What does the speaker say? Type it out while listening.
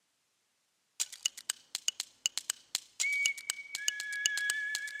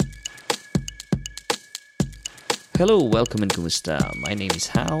Hello, welcome and kumusta. My name is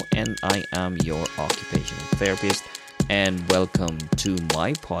Hal and I am your occupational therapist, and welcome to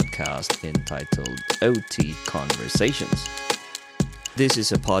my podcast entitled OT Conversations. This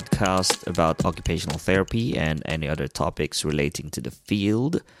is a podcast about occupational therapy and any other topics relating to the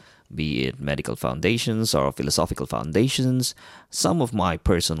field, be it medical foundations or philosophical foundations, some of my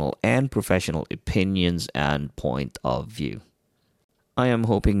personal and professional opinions and point of view. I am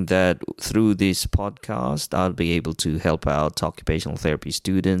hoping that through this podcast, I'll be able to help out occupational therapy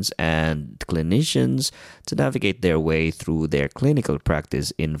students and clinicians to navigate their way through their clinical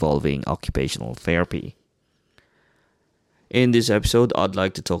practice involving occupational therapy. In this episode, I'd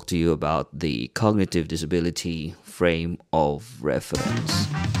like to talk to you about the cognitive disability frame of reference.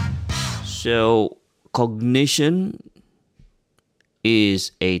 So, cognition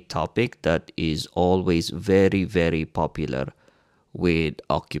is a topic that is always very, very popular with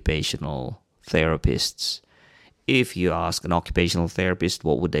occupational therapists. If you ask an occupational therapist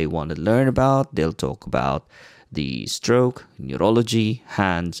what would they want to learn about, they'll talk about the stroke, neurology,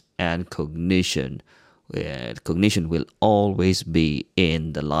 hands, and cognition. Cognition will always be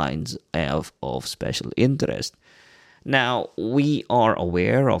in the lines of special interest. Now, we are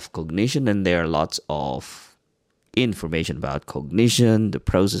aware of cognition, and there are lots of information about cognition, the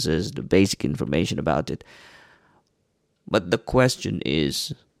processes, the basic information about it. But the question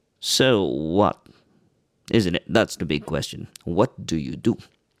is, so what? Isn't it? That's the big question. What do you do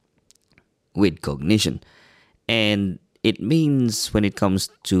with cognition? And it means when it comes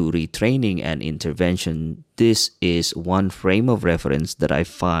to retraining and intervention, this is one frame of reference that I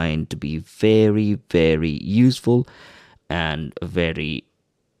find to be very, very useful and very,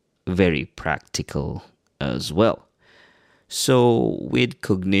 very practical as well. So with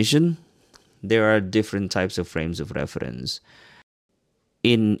cognition, there are different types of frames of reference.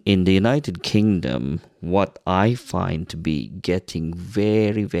 In the United Kingdom, what I find to be getting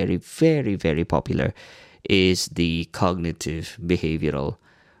very, very, very, very popular is the cognitive behavioral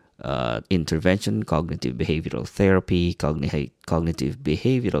intervention, cognitive behavioral therapy, cognitive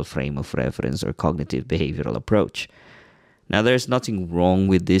behavioral frame of reference, or cognitive behavioral approach. Now, there's nothing wrong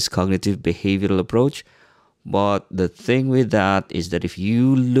with this cognitive behavioral approach, but the thing with that is that if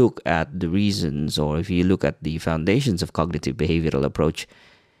you look at the reasons, or if you look at the foundations of cognitive behavioral approach,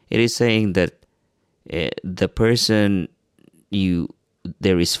 it is saying that there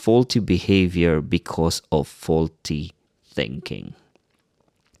is faulty behavior because of faulty thinking.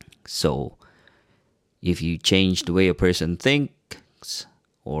 So, if you change the way a person thinks,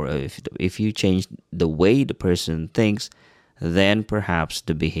 or if you change the way the person thinks, then perhaps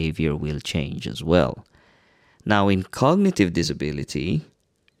the behavior will change as well. Now, in cognitive disability,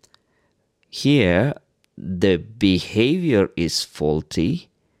 here the behavior is faulty,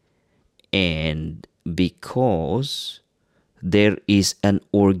 and because there is an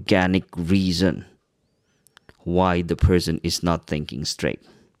organic reason why the person is not thinking straight.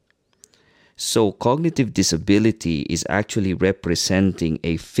 So, cognitive disability is actually representing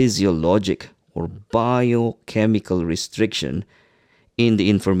a physiologic or biochemical restriction in the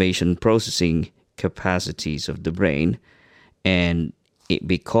information processing capacities of the brain, and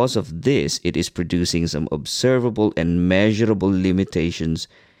because of this, it is producing some observable and measurable limitations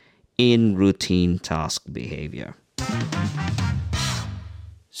in routine task behavior.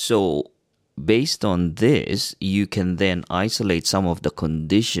 So, based on this, you can then isolate some of the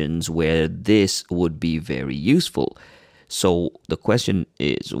conditions where this would be very useful. So, the question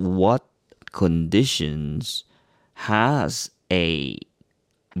is, what conditions has a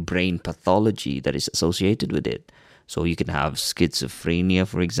brain pathology that is associated with it? So you can have schizophrenia,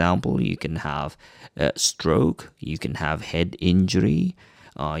 for example. You can have stroke. You can have head injury.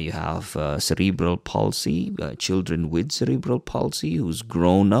 You have cerebral palsy, children with cerebral palsy who's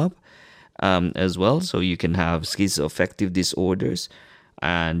grown up as well. So you can have schizoaffective disorders,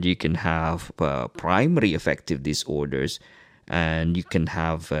 and you can have primary affective disorders, and you can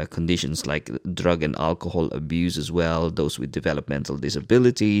have conditions like drug and alcohol abuse as well, those with developmental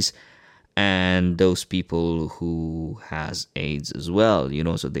disabilities, and those people who has AIDS as well.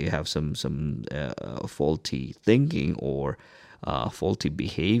 So they have some faulty thinking or faulty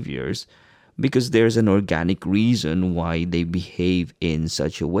behaviors because there's an organic reason why they behave in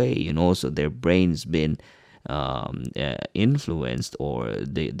such a way. So their brain's been influenced, or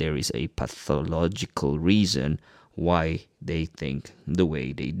there is a pathological reason why they think the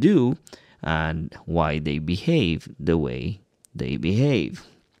way they do and why they behave the way they behave.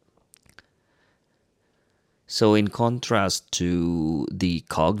 So in contrast to the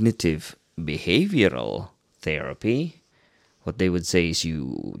cognitive behavioral therapy, what they would say is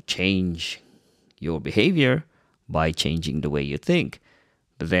you change your behavior by changing the way you think.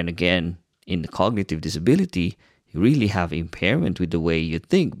 But then again, in the cognitive disability, you really have impairment with the way you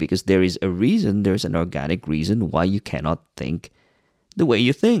think, because there's an organic reason why you cannot think the way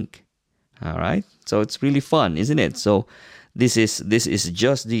you think. All right? So it's really fun, isn't it? So this is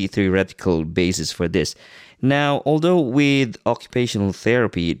just the theoretical basis for this. Now, although with occupational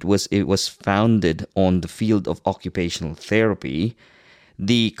therapy, it was founded on the field of occupational therapy,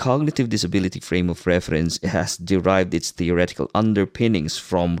 the cognitive disability frame of reference has derived its theoretical underpinnings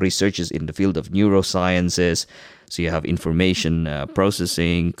from researchers in the field of neurosciences. So you have information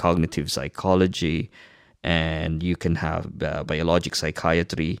processing, cognitive psychology, and you can have biologic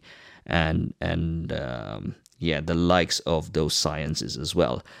psychiatry, and the likes of those sciences as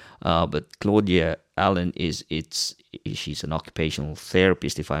well. But Claudia Allen she's an occupational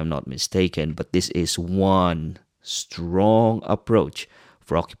therapist, if I'm not mistaken. But this is one strong approach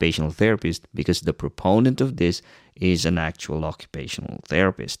for occupational therapists, because the proponent of this is an actual occupational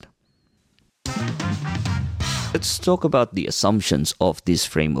therapist. Let's talk about the assumptions of this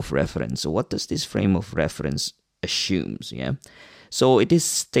frame of reference. So what does this frame of reference assumes? Yeah. So it is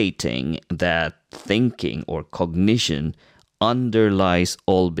stating that thinking or cognition underlies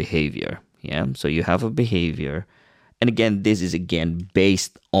all behavior. Yeah. So you have a behavior. And again, this is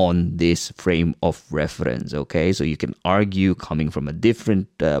based on this frame of reference. Okay. So you can argue coming from a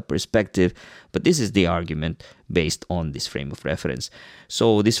different perspective, but this is the argument based on this frame of reference.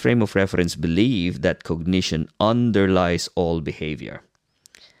 So this frame of reference believes that cognition underlies all behavior,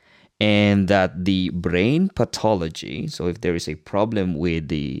 and that the brain pathology, so if there is a problem with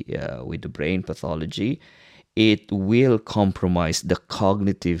the brain pathology, it will compromise the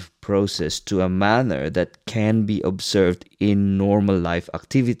cognitive process to a manner that can be observed in normal life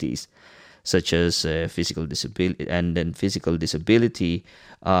activities, such as physical disability. And then physical disability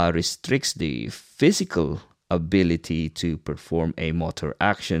restricts the physical ability to perform a motor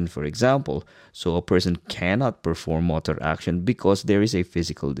action, for example. So a person cannot perform motor action because there is a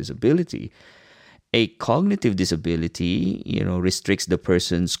physical disability. A cognitive disability, restricts the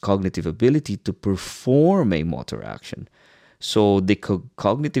person's cognitive ability to perform a motor action. So the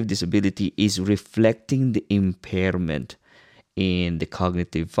cognitive disability is reflecting the impairment in the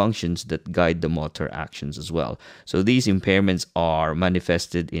cognitive functions that guide the motor actions as well. So these impairments are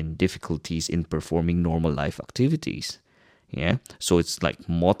manifested in difficulties in performing normal life activities. Yeah. So it's like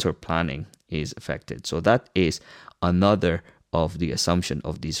motor planning is affected. So that is another of the assumption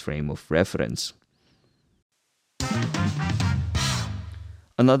of this frame of reference.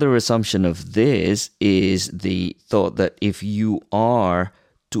 Another assumption of this is the thought that if you are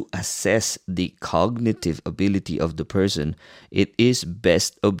to assess the cognitive ability of the person, it is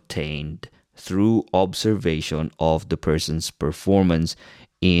best obtained through observation of the person's performance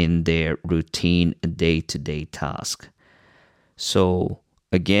in their routine day-to-day task. So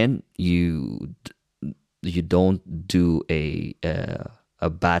again, you don't do a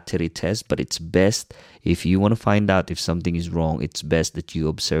battery test, but it's best, if you want to find out if something is wrong, it's best that you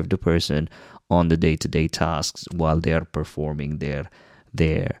observe the person on the day-to-day tasks while they are performing their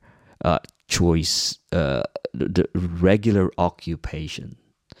choice, the regular occupation.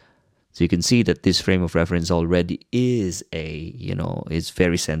 So you can see that this frame of reference already is is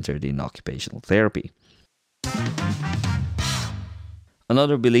very centered in occupational therapy.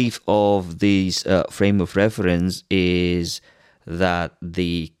 Another belief of this frame of reference is that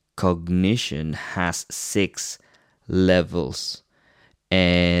the cognition has 6 levels,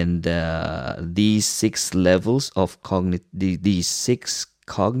 and these 6 levels of these 6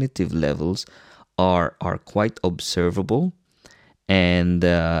 cognitive levels are quite observable, and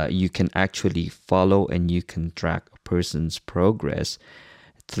you can actually follow and you can track a person's progress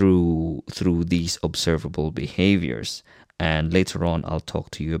through these observable behaviors. And later on, I'll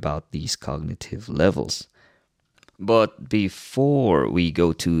talk to you about these cognitive levels. But before we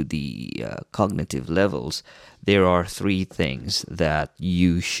go to the cognitive levels, there are 3 things that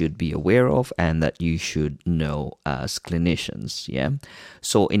you should be aware of and that you should know as clinicians. Yeah.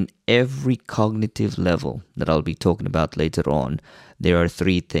 So in every cognitive level that I'll be talking about later on, there are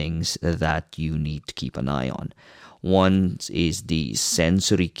 3 things that you need to keep an eye on. One is the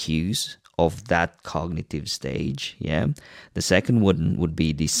sensory cues of that cognitive stage. Yeah. The second one would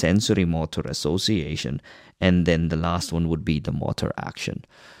be the sensory motor association. And then the last one would be the motor action.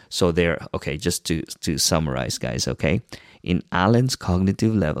 So just to summarize, guys, okay? In Allen's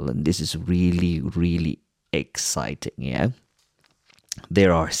cognitive level, and this is really, really exciting, yeah?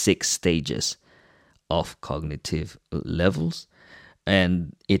 There are 6 stages of cognitive levels,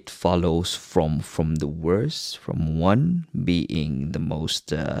 and it follows from the worst, from 1 being the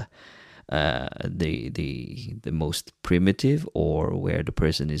most the most primitive, or where the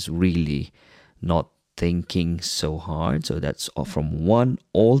person is really not thinking so hard. So that's from 1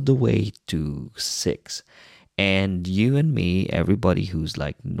 all the way to 6. And you and me, everybody who's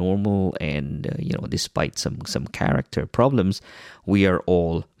like normal and despite some character problems, we are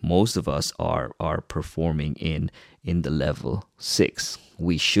all, most of us are performing in the level 6.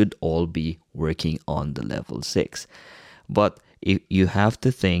 We should all be working on the level 6. But you have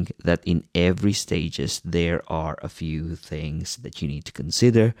to think that in every stages there are a few things that you need to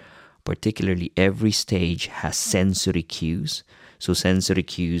consider. Particularly, every stage has sensory cues. So sensory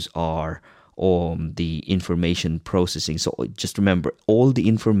cues are the information processing. So just remember, all the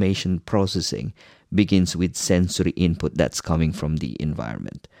information processing begins with sensory input that's coming from the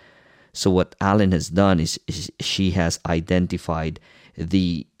environment. So what Allen has done is she has identified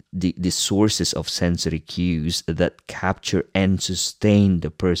the sources of sensory cues that capture and sustain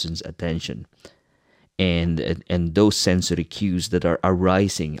the person's attention. And those sensory cues that are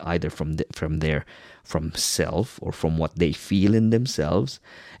arising either from self or from what they feel in themselves,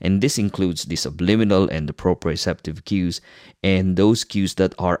 and this includes the subliminal and the proprioceptive cues, and those cues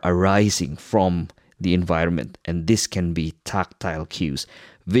that are arising from the environment. And this can be tactile cues,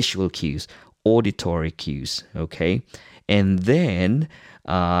 visual cues, auditory cues. Okay, and then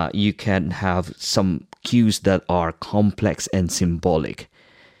you can have some cues that are complex and symbolic.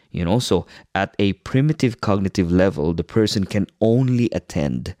 So at a primitive cognitive level, the person can only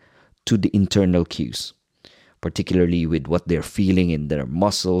attend to the internal cues, particularly with what they're feeling in their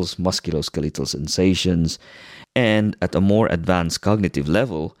muscles, musculoskeletal sensations. And at a more advanced cognitive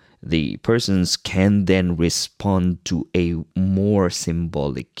level, the persons can then respond to a more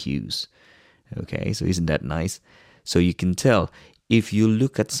symbolic cues. Okay, so isn't that nice? So you can tell, if you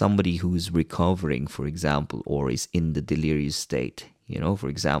look at somebody who's recovering, for example, or is in the delirious state, for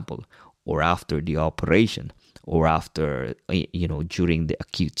example, or after the operation, or after, during the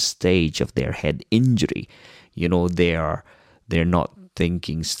acute stage of their head injury, they're not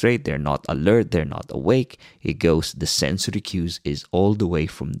thinking straight, they're not alert, they're not awake. The sensory cues is all the way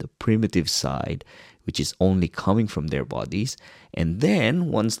from the primitive side, which is only coming from their bodies. And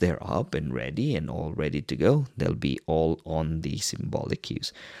then once they're up and ready and all ready to go, they'll be all on the symbolic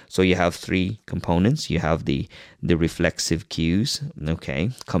cues. So you have 3 components. You have the reflexive cues,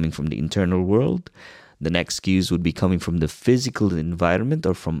 okay, coming from the internal world. The next cues would be coming from the physical environment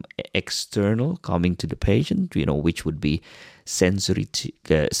or from external, coming to the patient, which would be sensory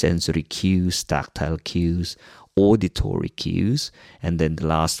cues, tactile cues, auditory cues, and then the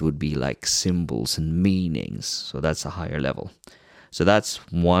last would be like symbols and meanings. So that's a higher level. So that's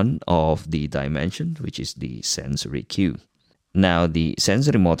one of the dimensions, which is the sensory cue. Now, the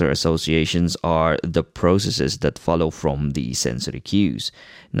sensory motor associations are the processes that follow from the sensory cues.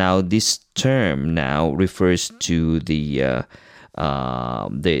 Now, this term now refers to the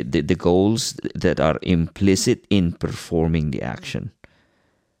goals that are implicit in performing the action.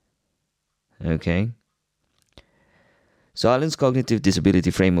 Okay. So Allen's cognitive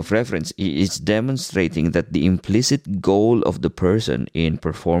disability frame of reference is demonstrating that the implicit goal of the person in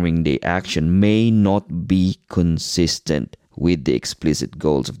performing the action may not be consistent with the explicit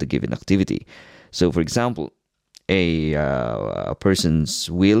goals of the given activity. So, for example, a person's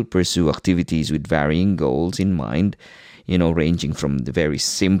will pursue activities with varying goals in mind, ranging from the very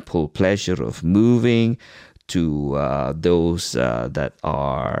simple pleasure of moving to those that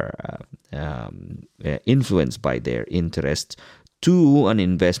are influenced by their interests, to an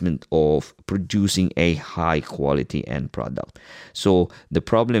investment of producing a high quality end product. So the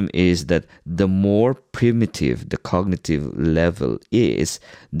problem is that the more primitive the cognitive level is,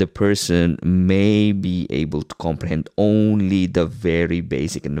 the person may be able to comprehend only the very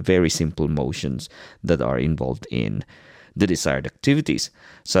basic and very simple motions that are involved in the desired activities,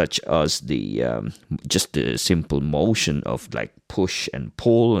 such as just the simple motion of like push and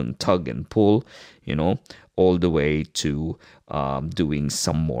pull and tug and pull, all the way to doing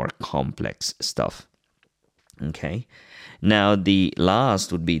some more complex stuff. Okay. Now, the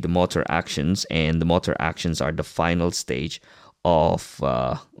last would be the motor actions, and the motor actions are the final stage of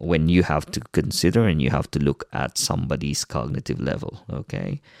when you have to consider and you have to look at somebody's cognitive level.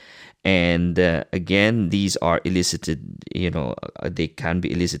 Okay. And again, these are elicited, they can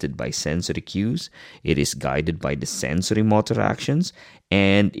be elicited by sensory cues. It is guided by the sensory motor actions,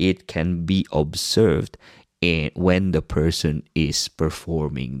 and it can be observed when the person is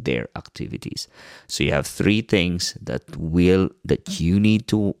performing their activities. So you have 3 things that you need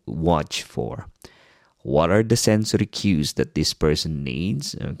to watch for. What are the sensory cues that this person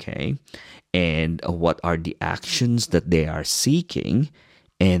needs? Okay. And what are the actions that they are seeking?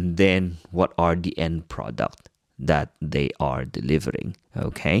 and then what are the end product that they are delivering.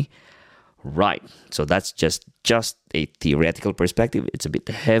 Okay, right. So that's just a theoretical perspective. It's a bit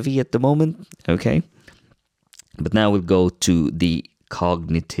heavy at the moment. Okay, but now we'll go to the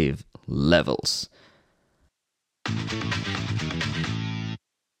cognitive levels.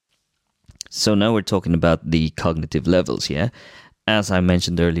 So now we're talking about the cognitive levels, yeah? As I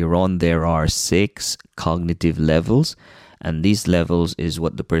mentioned earlier on, there are 6 cognitive levels, and these levels is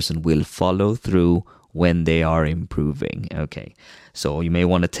what the person will follow through when they are improving. Okay, so you may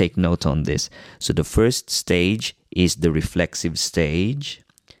want to take note on this. So the first stage is the reflexive stage.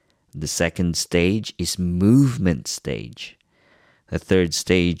 The second stage is movement stage. The third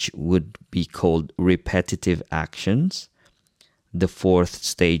stage would be called repetitive actions. The fourth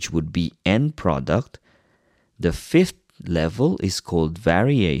stage would be end product. The fifth level is called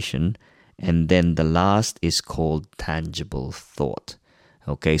variation. And then the last is called tangible thought.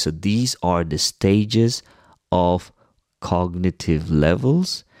 Okay, so these are the stages of cognitive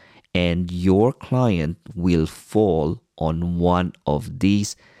levels, and your client will fall on one of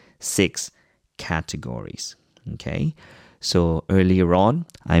these 6 categories. Okay, so earlier on,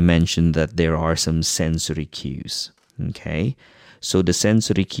 I mentioned that there are some sensory cues. Okay, so the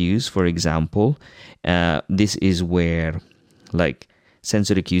sensory cues, for example, this is where, like,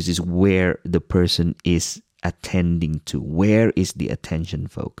 sensory cues is where the person is attending to. Where is the attention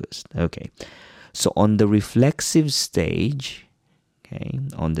focused? Okay, so on the reflexive stage, okay,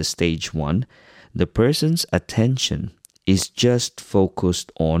 on the stage 1, the person's attention is just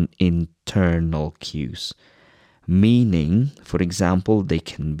focused on internal cues. Meaning, for example, they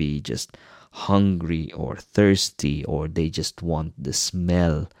can be just hungry or thirsty, or they just want the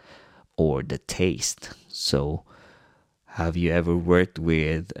smell or the taste. So have you ever worked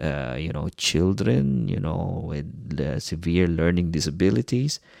with children with severe learning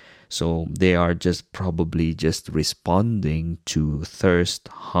disabilities? So they are just probably just responding to thirst,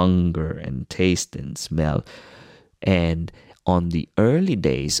 hunger, and taste and smell. And on the early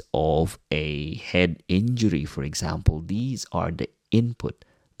days of a head injury, for example, these are the input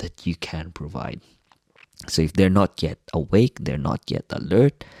that you can provide. So if they're not yet awake, they're not yet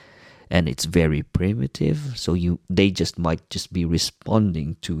alert, and it's very primitive, so they just might just be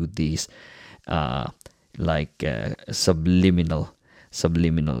responding to these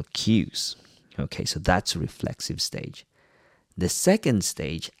subliminal cues. Okay, so that's reflexive stage. The second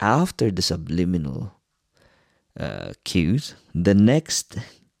stage, after the subliminal cues, the next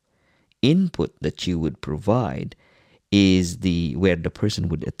input that you would provide is where the person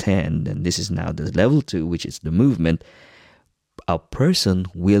would attend, and this is now the level 2, which is the movement. A person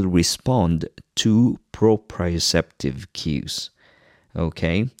will respond to proprioceptive cues.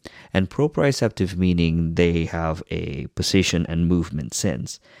 Okay, and proprioceptive meaning they have a position and movement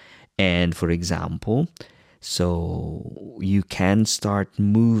sense. And for example, so you can start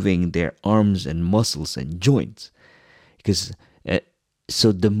moving their arms and muscles and joints, because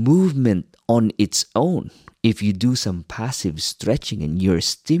so the movement on its own, if you do some passive stretching and you're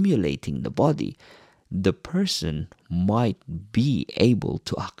stimulating the body, the person might be able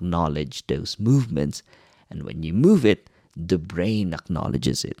to acknowledge those movements, and when you move it, the brain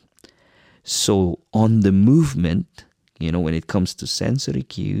acknowledges it. So on the movement, when it comes to sensory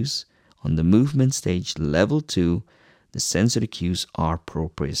cues, on the movement stage, level 2, the sensory cues are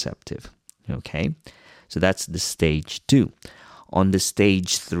proprioceptive. Okay, so that's the stage 2. On the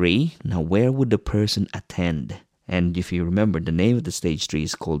stage 3, now where would the person attend? And if you remember, the name of the stage 3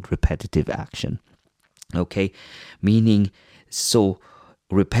 is called repetitive action. Okay, meaning, so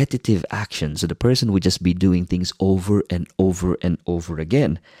repetitive action. So the person would just be doing things over and over and over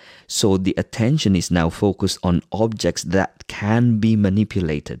again. So the attention is now focused on objects that can be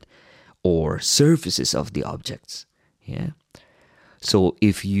manipulated, or surfaces of the objects. Yeah. So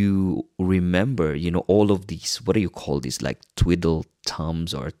if you remember, all of these, what do you call these, like twiddle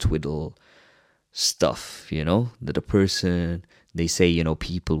thumbs or twiddle stuff, that a person, they say,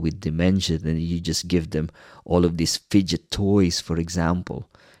 people with dementia, and you just give them all of these fidget toys, for example,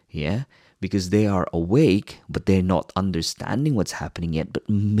 yeah, because they are awake, but they're not understanding what's happening yet. But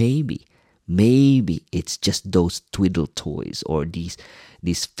maybe it's just those twiddle toys or these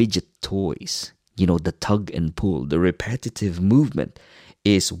fidget toys, the tug and pull, the repetitive movement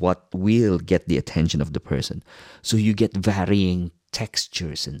is what will get the attention of the person. So you get varying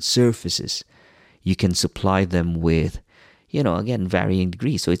textures and surfaces. You can supply them with, again, varying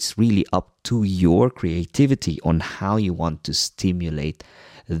degrees. So it's really up to your creativity on how you want to stimulate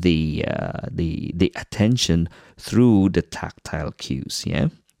the attention through the tactile cues. Yeah.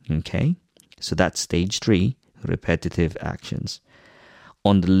 Okay. So that's stage 3, repetitive actions.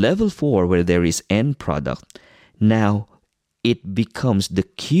 On the level 4, where there is end product, now it becomes the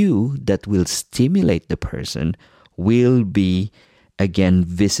cue that will stimulate the person will be again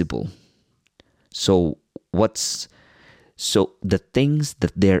visible. So the things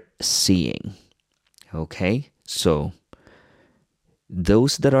that they're seeing, okay? So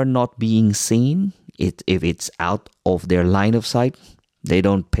those that are not being seen, if it's out of their line of sight, they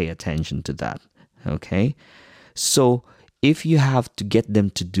don't pay attention to that, okay? So if you have to get them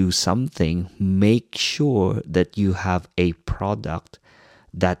to do something, make sure that you have a product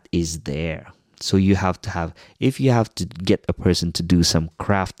that is there. So you have to have, if you have to get a person to do some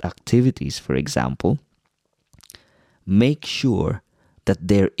craft activities, for example, make sure that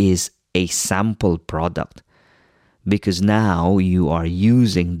there is a sample product, because now you are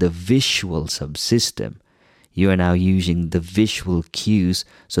using the visual subsystem. You are now using the visual cues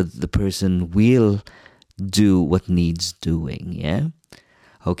so that the person will do what needs doing, yeah?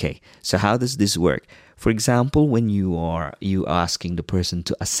 Okay, so how does this work? For example, when you asking the person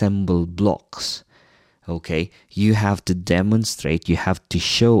to assemble blocks, okay, you have to demonstrate, you have to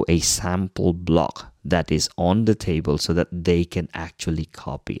show a sample block that is on the table so that they can actually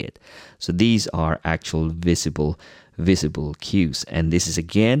copy it. So these are actual visible cues, and this is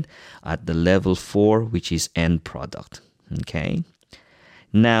again at the level 4, which is end product, okay?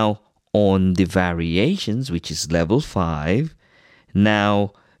 Now, on the variations, which is level 5,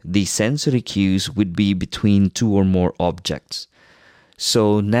 now the sensory cues would be between 2 or more objects.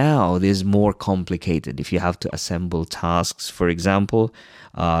 So now there's more complicated. If you have to assemble tasks, for example,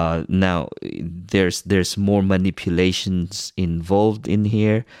 now there's more manipulations involved in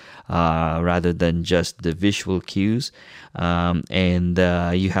here rather than just the visual cues, and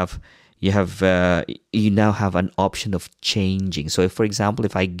you now have an option of changing. So if, for example,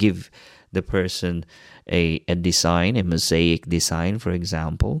 if I give the person a design, a mosaic design, for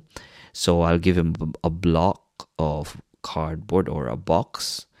example, so I'll give him a block of cardboard or a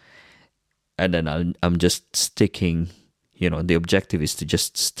box, and then I'm just sticking, the objective is to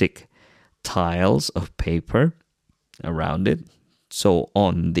just stick tiles of paper around it. So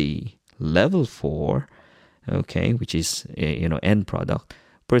on the level 4, okay, which is end product,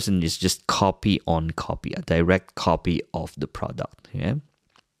 person is just copy on copy, a direct copy of the product, yeah.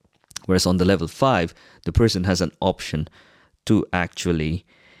 Whereas on the level 5, the person has an option to actually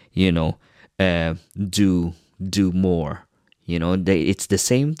do more. It's the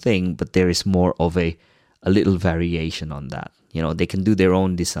same thing, but there is more of a little variation on that. They can do their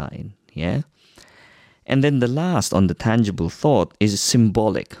own design, yeah. And then the last, on the tangible thought, is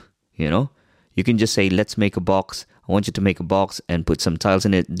symbolic. You can just say, let's make a box. I want you to make a box and put some tiles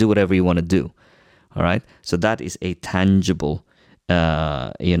in it. Do whatever you want to do. All right. So that is a tangible,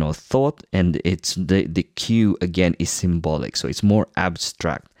 thought, and it's the cue again is symbolic. So it's more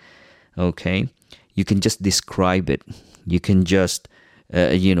abstract. Okay. You can just describe it. You can just,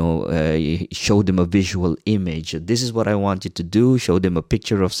 show them a visual image. This is what I want you to do. Show them a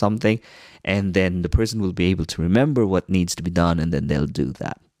picture of something, and then the person will be able to remember what needs to be done, and then they'll do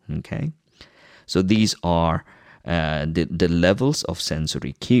that. Okay. So these are the levels of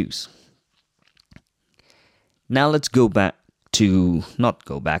sensory cues. Now let's let's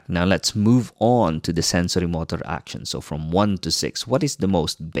move on to the sensory motor action. So from 1 to 6, what is the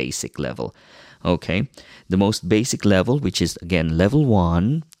most basic level? Okay, the most basic level, which is again level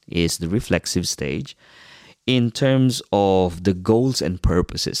 1, is the reflexive stage in terms of the goals and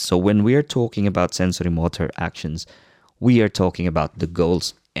purposes. So when we are talking about sensory motor actions, we are talking about the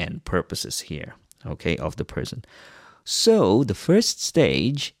goals and purposes here, okay, of the person. So the first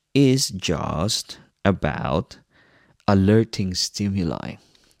stage is just about alerting stimuli,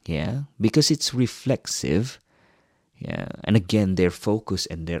 yeah, because it's reflexive, yeah, and again their focus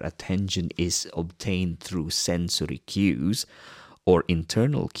and their attention is obtained through sensory cues or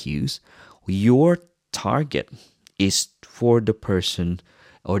internal cues. Your target is for the person,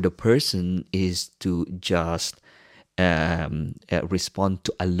 or the person is to just respond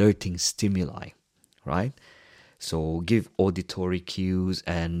to alerting stimuli, right? So give auditory cues,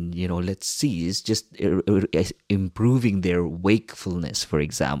 and let's see, it's just improving their wakefulness, for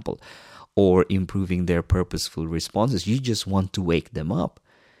example, or improving their purposeful responses. You just want to wake them up.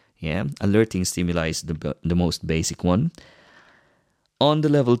 Yeah, alerting stimuli is the most basic one. On the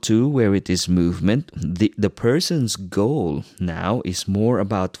level 2, where it is movement, the person's goal now is more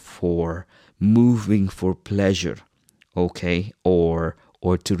about for moving for pleasure, okay, or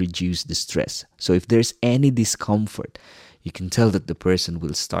to reduce the stress. So if there's any discomfort, you can tell that the person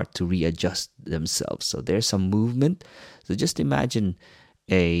will start to readjust themselves. So there's some movement. So just imagine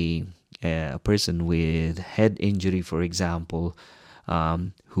a person with head injury, for example,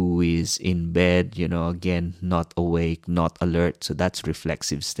 who is in bed, again, not awake, not alert. So that's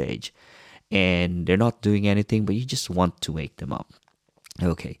reflexive stage. And they're not doing anything, but you just want to wake them up.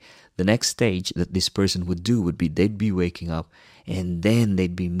 Okay, the next stage that this person would do would be they'd be waking up and then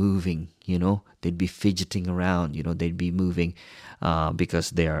they'd be moving, they'd be fidgeting around, they'd be moving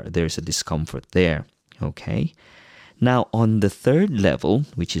because there's a discomfort there. Okay, now on the third level,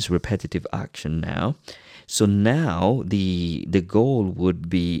 which is repetitive action now, so now the goal would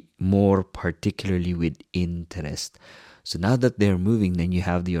be more particularly with interest. So now that they're moving, then you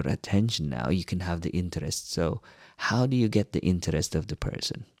have your attention now, you can have the interest. So how do you get the interest of the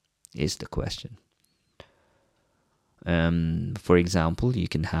person is the question. For example, you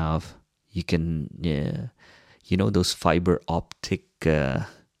can those fiber optics,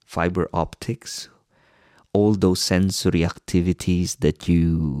 all those sensory activities that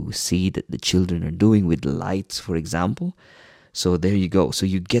you see that the children are doing with lights, for example. So there you go. So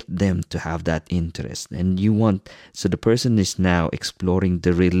you get them to have that interest. And so the person is now exploring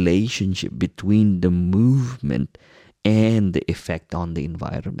the relationship between the movement and the effect on the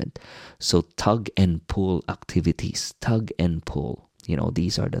environment. So tug and pull activities, tug and pull,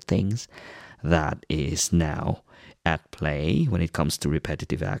 these are the things that is now at play when it comes to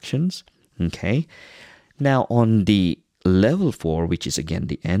repetitive actions. Okay. Now on the level 4, which is again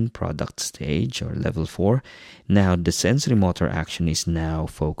the end product stage, or level 4, now the sensory motor action is now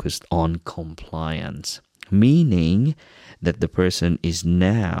focused on compliance, meaning that the person is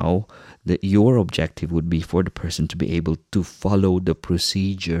now, that your objective would be for the person to be able to follow the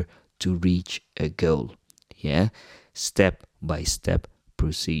procedure to reach a goal. Yeah, step by step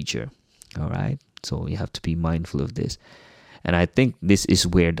procedure. All right, so you have to be mindful of this. And I think this is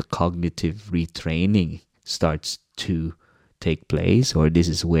where the cognitive retraining starts to take place, or this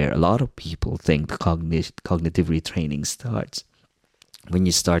is where a lot of people think the cognitive retraining starts. When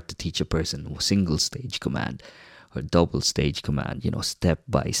you start to teach a person a single stage command or double stage command, step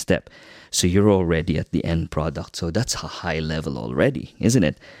by step. So you're already at the end product. So that's a high level already, isn't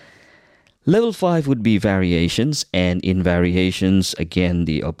it? Level 5 would be variations. And in variations, again,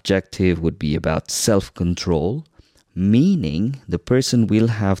 the objective would be about self-control, meaning the person will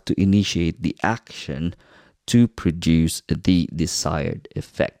have to initiate the action to produce the desired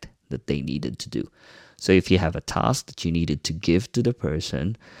effect that they needed to do. So if you have a task that you needed to give to the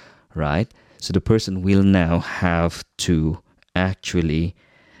person, right? So the person will now have to actually,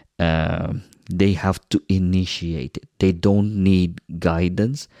 they have to initiate it. They don't need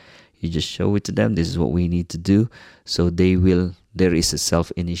guidance. You just show it to them. This is what we need to do. So there is a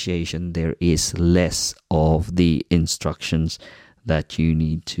self-initiation. There is less of the instructions that you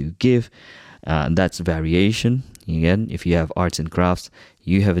need to give. That's variation. Again, if you have arts and crafts,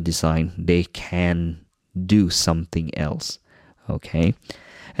 you have a design, they can do something else. Okay.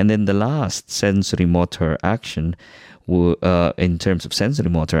 And then the last sensory motor action, in terms of sensory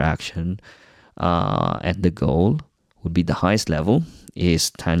motor action, and the goal would be the highest level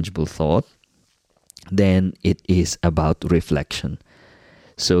is tangible thought. Then it is about reflection.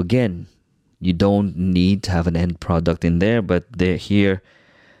 So again, you don't need to have an end product in there, but there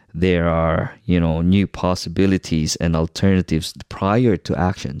are, new possibilities and alternatives prior to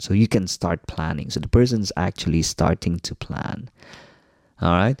action. So you can start planning. So the person's actually starting to plan.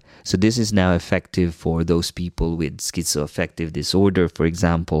 All right. So this is now effective for those people with schizoaffective disorder, for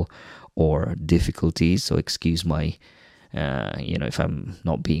example, or difficulties. So excuse my, if I'm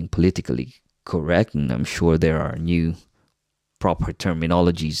not being politically correct, and I'm sure there are new proper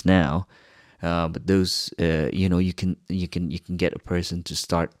terminologies now. But those, you can get a person to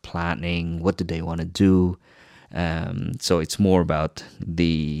start planning. What do they want to do? So it's more about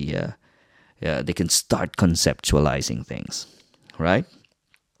they can start conceptualizing things, right?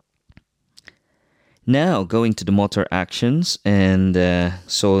 Now going to the motor actions, and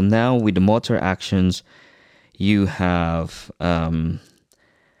so now with the motor actions, you have on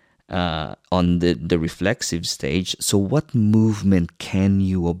the reflexive stage. So what movement can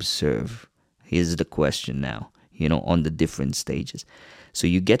you observe? Here's the question now, on the different stages. So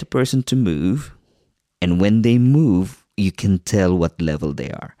you get a person to move, and when they move, you can tell what level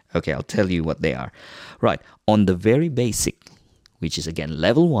they are. Okay, I'll tell you what they are. Right, on the very basic, which is again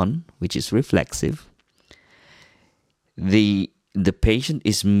level 1, which is reflexive, the patient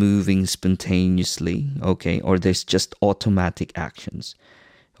is moving spontaneously, okay, or there's just automatic actions,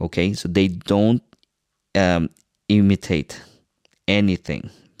 okay? So they don't imitate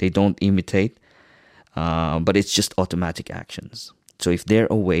anything. They don't imitate, but it's just automatic actions. So if they're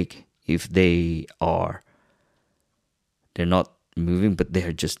awake, if they're not moving, but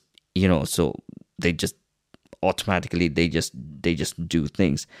they're just, so they just automatically they just do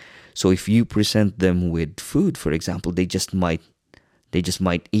things. So if you present them with food, for example, they just might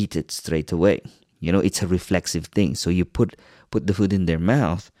eat it straight away. It's a reflexive thing. So you put the food in their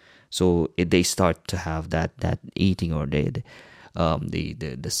mouth, so they start to have that eating, or the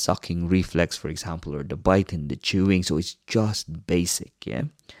sucking reflex, for example, or the biting, the chewing. So it's just basic, yeah.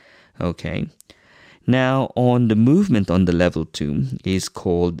 Okay. Now on the movement on the level 2 is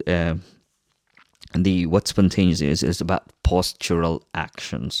called what spontaneous is about postural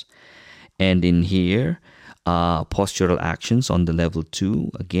actions. And in here, postural actions on the level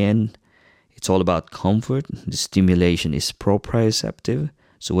 2, again, it's all about comfort. The stimulation is proprioceptive.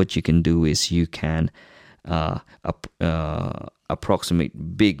 So what you can do is you can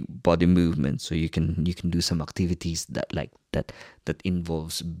approximate big body movements. So you can do some activities that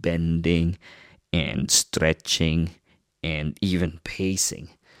involves bending and stretching and even pacing.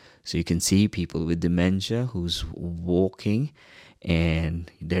 So you can see people with dementia who's walking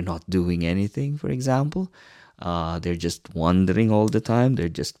and they're not doing anything, for example. They're just wandering all the time. They're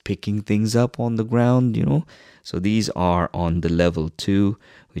just picking things up on the ground, So these are on the level 2,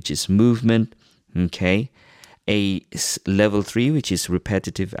 which is movement. Okay. A level 3, which is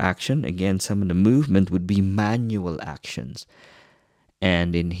repetitive action. Again, some of the movement would be manual actions.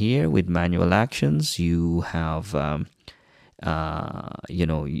 And in here, with manual actions, you have,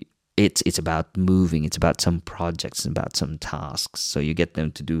 it's about moving. It's about some projects, about some tasks. So you get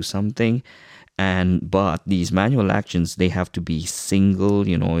them to do something. But these manual actions, they have to be single,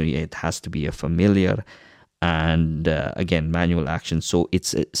 it has to be a familiar. And again, manual actions. So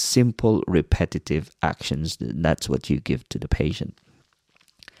it's a simple, repetitive actions. That's what you give to the patient.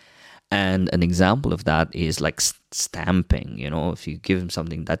 And an example of that is like stamping. If you give them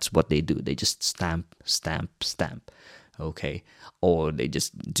something, that's what they do. They just stamp. Okay. Or they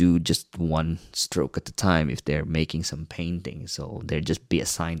just do just one stroke at a time if they're making some painting. So they'll just be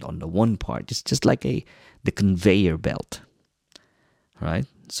assigned on the one part. It's just like the conveyor belt. Right?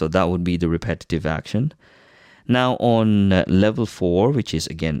 So that would be the repetitive action. Now on level 4, which is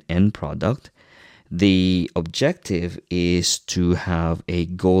again end product, the objective is to have a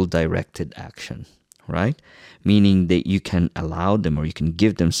goal-directed action, right? Meaning that you can allow them, or you can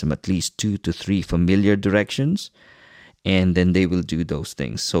give them some at least 2 to 3 familiar directions, and then they will do those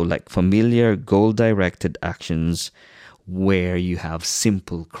things. So like familiar goal-directed actions where you have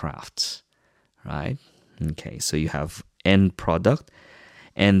simple crafts, right? Okay, so you have end product.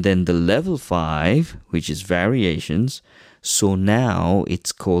 And then the level 5, which is variations. So now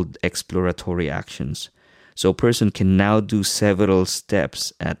it's called exploratory actions. So a person can now do several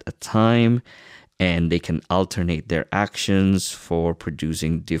steps at a time, and they can alternate their actions for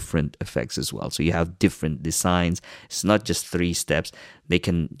producing different effects as well. So you have different designs. It's not just 3 steps. They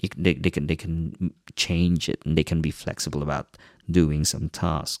can change it, and they can be flexible about doing some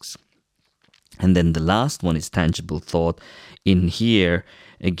tasks. And then the last one is tangible thought. In here,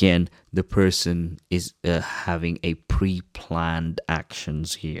 again, the person is having a pre-planned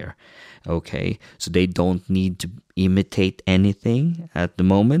actions here. Okay, so they don't need to imitate anything at the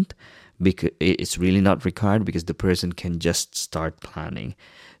moment, because it's really not required, because the person can just start planning.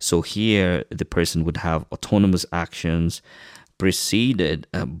 So here, the person would have autonomous actions preceded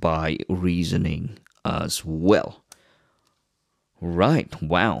by reasoning as well. Right,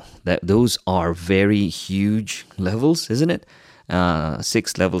 wow, those are very huge levels, isn't it?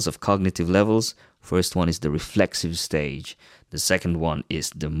 6 levels of cognitive levels. First one is the reflexive stage. The second one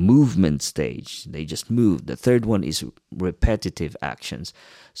is the movement stage. They just move. The third one is repetitive actions.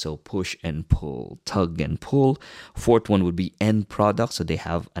 So push and pull, tug and pull. Fourth one would be end product. So they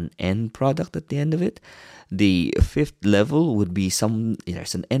have an end product at the end of it. The 5th level would be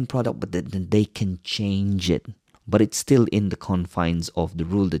there's an end product, but then they can change it. But it's still in the confines of the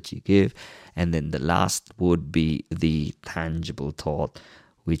rule that you give. And then the last would be the tangible thought,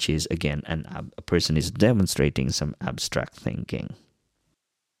 which is, again, a person is demonstrating some abstract thinking.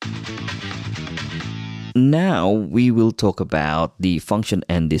 Now we will talk about the function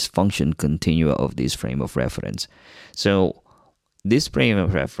and dysfunction continua of this frame of reference. So this frame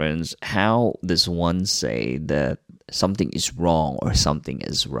of reference, how does one say that something is wrong or something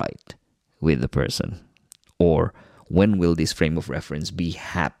is right with the person? Or when will this frame of reference be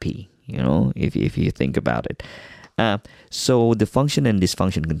happy, if you think about it. So the function and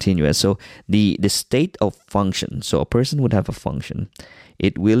dysfunction continua. So the state of function, so a person would have a function.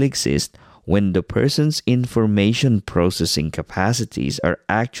 It will exist when the person's information processing capacities are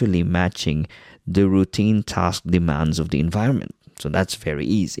actually matching the routine task demands of the environment. So that's very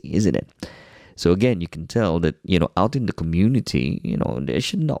easy, isn't it? So again, you can tell that, out in the community, there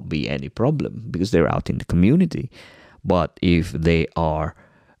should not be any problem because they're out in the community. But if they are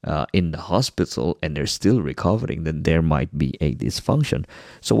in the hospital and they're still recovering, then there might be a dysfunction.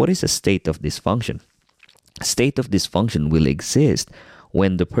 So what is a state of dysfunction? A state of dysfunction will exist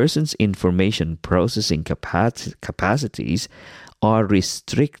when the person's information processing capacities are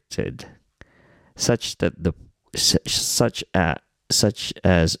restricted, such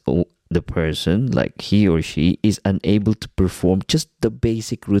as the person, like he or she, is unable to perform just the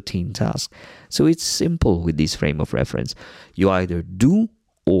basic routine task. So it's simple with this frame of reference. You either do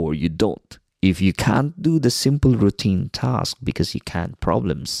or you don't. If you can't do the simple routine task because you can't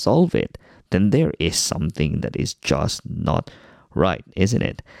problem solve it, then there is something that is just not right, isn't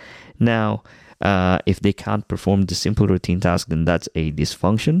it? Now, if they can't perform the simple routine task, then that's a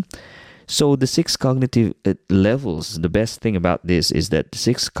dysfunction. So the 6 cognitive levels, the best thing about this is that the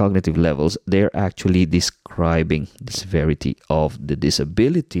 6 cognitive levels, they're actually describing the severity of the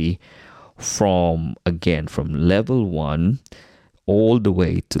disability from level 1 all the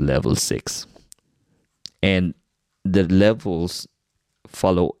way to level 6. And the levels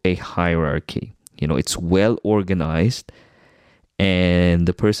follow a hierarchy. It's well organized and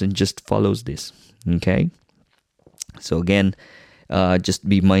the person just follows this. Okay? So again, just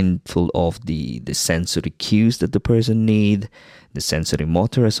be mindful of the sensory cues that the person need, the sensory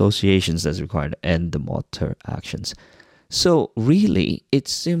motor associations that's required, and the motor actions. So really,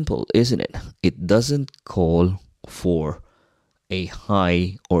 it's simple, isn't it? It doesn't call for a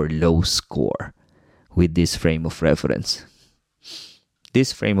high or low score with this frame of reference.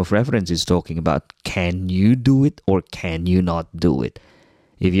 This frame of reference is talking about, can you do it or can you not do it?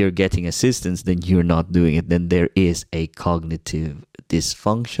 If you're getting assistance, then you're not doing it. Then there is a cognitive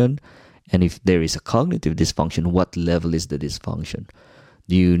dysfunction. And if there is a cognitive dysfunction, what level is the dysfunction?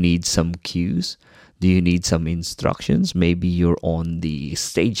 Do you need some cues? Do you need some instructions? Maybe you're on the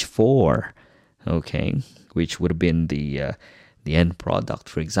stage 4, okay, which would have been the end product,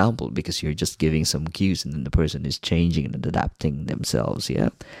 for example, because you're just giving some cues and then the person is changing and adapting themselves, yeah?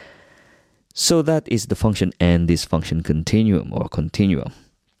 So that is the function and dysfunction continuum or continuum.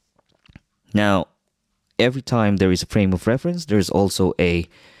 Now, every time there is a frame of reference, there's also a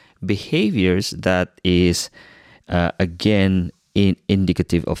behaviors that is, again,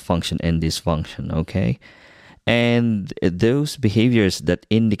 indicative of function and dysfunction, okay? And those behaviors that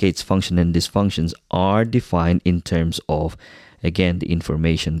indicates function and dysfunctions are defined in terms of, again, the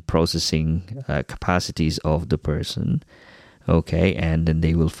information processing capacities of the person, okay? And then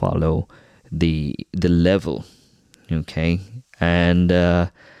they will follow the level, okay? And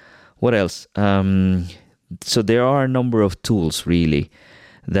what else? So there are a number of tools really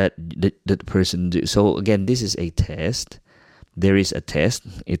that the person do. So again, this is a test. There is a test.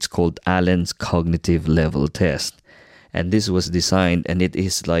 It's called Allen's cognitive level test, and this was designed, and it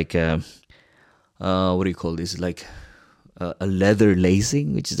is like what do you call this? Like a leather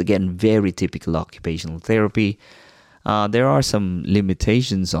lacing, which is again very typical occupational therapy. There are some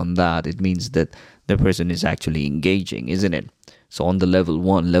limitations on that. It means that the person is actually engaging, isn't it? So on the level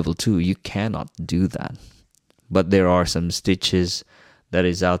 1, level 2, you cannot do that. But there are some stitches that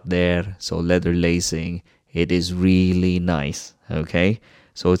is out there. So leather lacing, it is really nice, okay?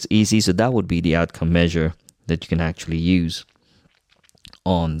 So it's easy. So that would be the outcome measure that you can actually use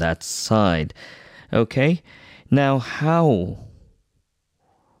on that side, okay? Now,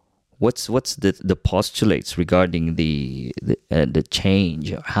 what's the postulates regarding the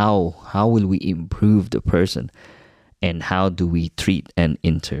change? How will we improve the person? And how do we treat and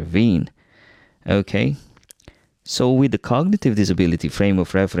intervene? Okay, so with the cognitive disability frame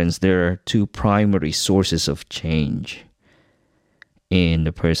of reference, there are 2 primary sources of change in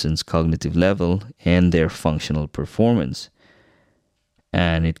the person's cognitive level and their functional performance.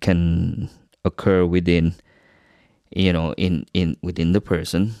 And it can occur within, within the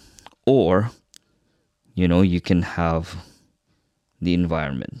person, or, you can have the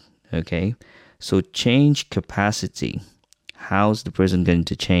environment, okay? So change capacity. How's the person going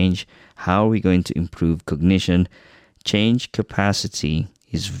to change? How are we going to improve cognition? Change capacity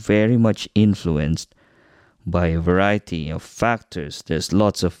is very much influenced by a variety of factors. There's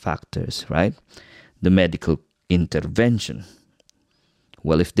lots of factors, right? The medical intervention.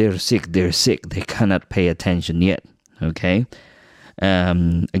 Well, if they're sick, they're sick. They cannot pay attention yet, okay?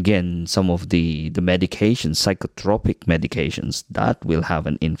 Again, some of the medications, psychotropic medications, that will have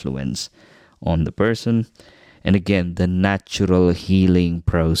an influence on the person. And again, the natural healing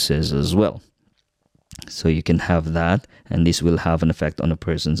process as well. So you can have that, and this will have an effect on a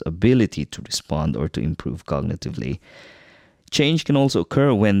person's ability to respond or to improve cognitively. Change can also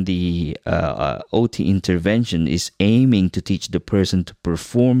occur when the OT intervention is aiming to teach the person to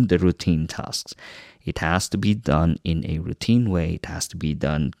perform the routine tasks. It has to be done in a routine way. It has to be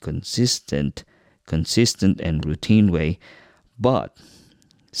done consistent and routine way. But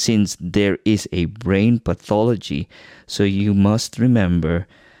since there is a brain pathology, so you must remember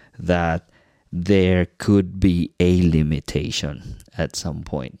that there could be a limitation at some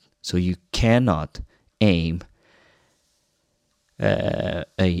point. So you cannot aim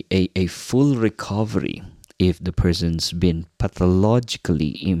a full recovery if the person's been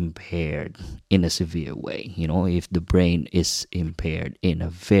pathologically impaired in a severe way. If the brain is impaired in a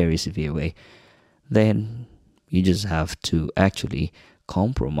very severe way, then you just have to actually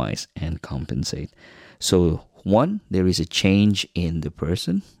compromise and compensate. So one, there is a change in the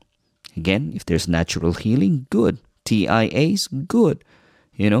person. Again, if there's natural healing, good. TIAs, good.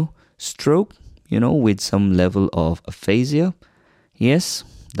 Stroke, with some level of aphasia, yes,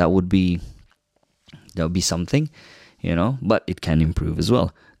 that would be something, but it can improve as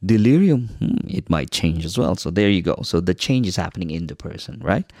well. Delirium, it might change as well. So there you go. So the change is happening in the person,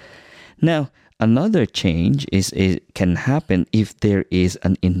 right? Now, another change can happen if there is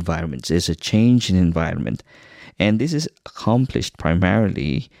an environment. There's a change in environment. And this is accomplished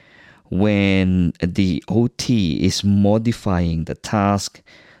primarily when the OT is modifying the task.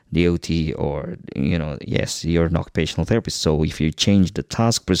 The OT, or, yes, you're an occupational therapist. So if you change the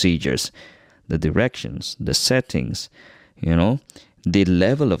task procedures, the directions, the settings, the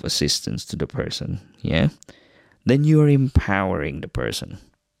level of assistance to the person, then you are empowering the person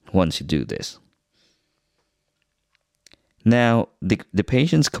once you do this. Now, the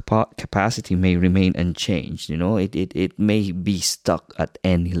patient's capacity may remain unchanged. It may be stuck at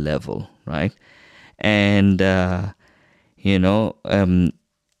any level, right? And,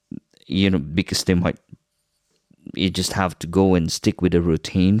 because you just have to go and stick with a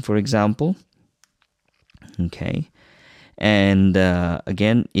routine, for example. Okay. And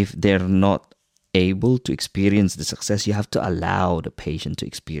again, if they're not able to experience the success, you have to allow the patient to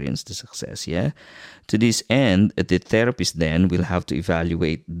experience the success, To this end, the therapist then will have to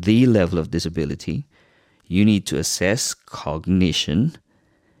evaluate the level of disability. You need to assess cognition.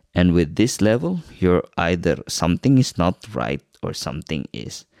 And with this level, you're either something is not right or something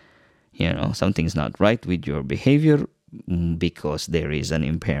is. Something's not right with your behavior because there is an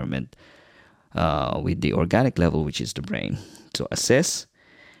impairment with the organic level, which is the brain. So assess,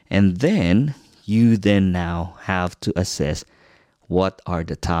 and then you now have to assess what are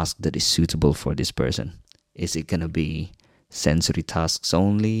the tasks that is suitable for this person. Is it going to be sensory tasks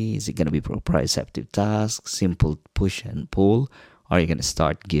only? Is it going to be proprioceptive tasks, simple push and pull? Or are you going to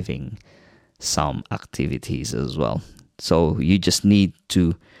start giving some activities as well? So you just need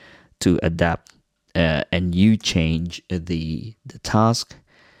to adapt and you change the task.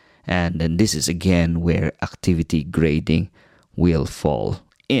 And then this is again where activity grading will fall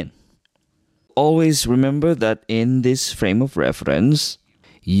in. Always remember that in this frame of reference,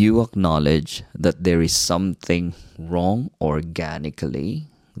 you acknowledge that there is something wrong organically.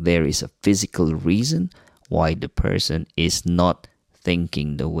 There is a physical reason why the person is not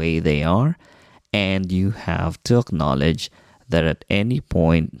thinking the way they are. And you have to acknowledge that at any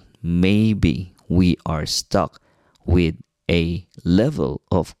point, maybe we are stuck with a level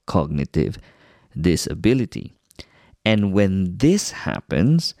of cognitive disability. And when this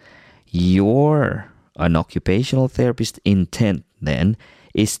happens, an occupational therapist intent then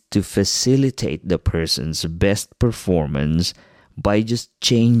is to facilitate the person's best performance by just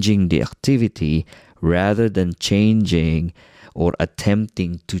changing the activity rather than changing or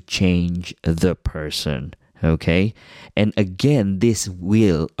attempting to change the person. Okay? And again, this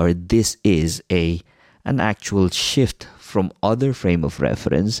is an actual shift from other frame of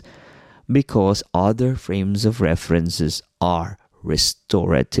reference, because other frames of references are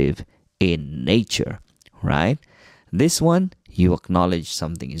restorative in nature, right? This one, you acknowledge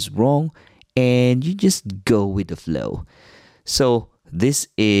something is wrong and you just go with the flow. So this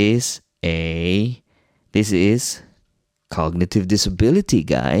is cognitive disability,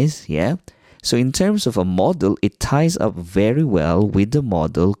 guys. So in terms of a model, it ties up very well with the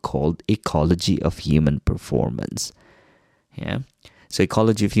model called Ecology of Human Performance. So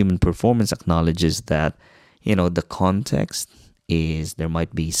Ecology of Human Performance acknowledges that, the context is there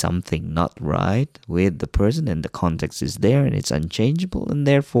might be something not right with the person, and the context is there and it's unchangeable, and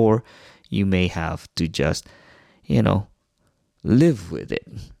therefore you may have to just, live with it.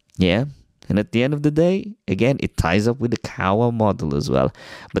 And at the end of the day, again, it ties up with the Kawa model as well.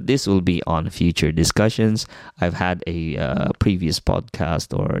 But this will be on future discussions. I've had a previous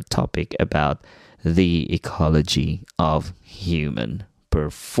podcast or topic about the ecology of human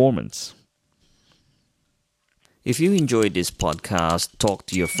performance. If you enjoyed this podcast, talk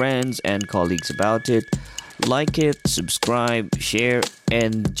to your friends and colleagues about it. Like it, subscribe, share,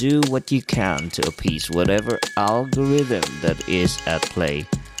 and do what you can to appease whatever algorithm that is at play.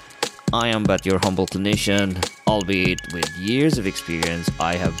 I am but your humble clinician, albeit with years of experience,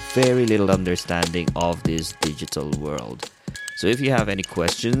 I have very little understanding of this digital world. So if you have any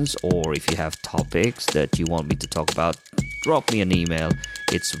questions or if you have topics that you want me to talk about, drop me an email.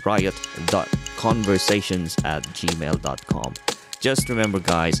 It's riot.conversations@gmail.com. Just remember,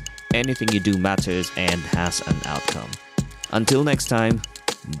 guys, anything you do matters and has an outcome. Until next time,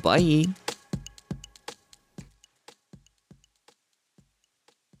 bye!